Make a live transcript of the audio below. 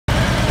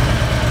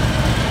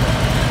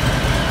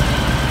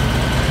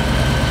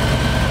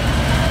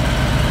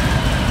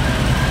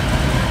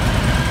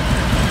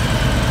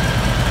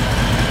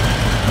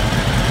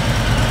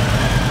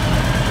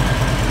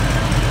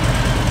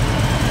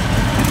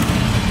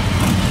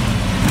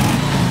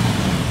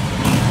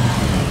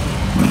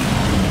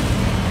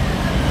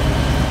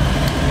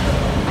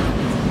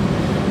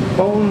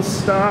Bone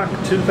stock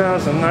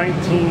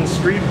 2019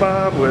 Street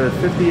Bob with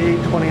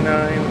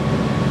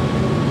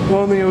 5829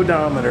 on the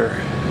odometer.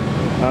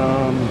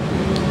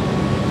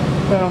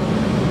 Well,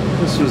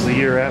 this was the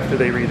year after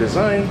they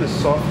redesigned the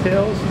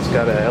Softails. It's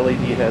got a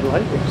LED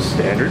headlight, which is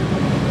standard.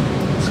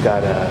 It's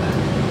got a,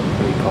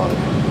 what do you call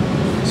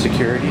it,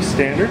 security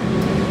standard.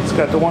 It's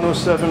got the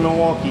 107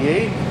 Milwaukee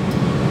 8.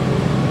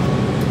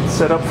 It's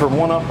set up for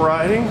one-up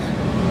riding,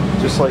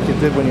 just like it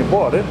did when you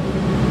bought it.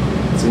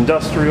 It's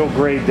industrial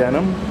grade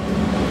denim.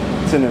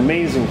 It's in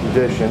amazing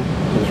condition.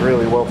 It's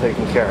really well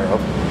taken care of.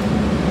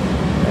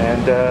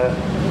 And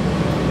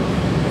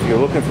if you're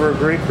looking for a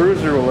great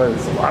cruiser, well,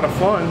 it's a lot of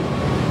fun.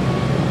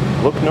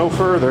 Look no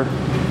further.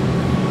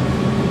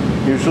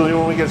 Usually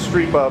when we get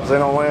Street Bobs, they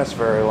don't last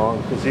very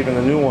long because even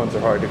the new ones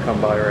are hard to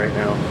come by right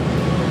now.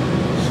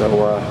 So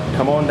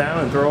come on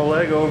down and throw a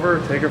leg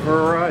over, take her for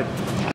a ride.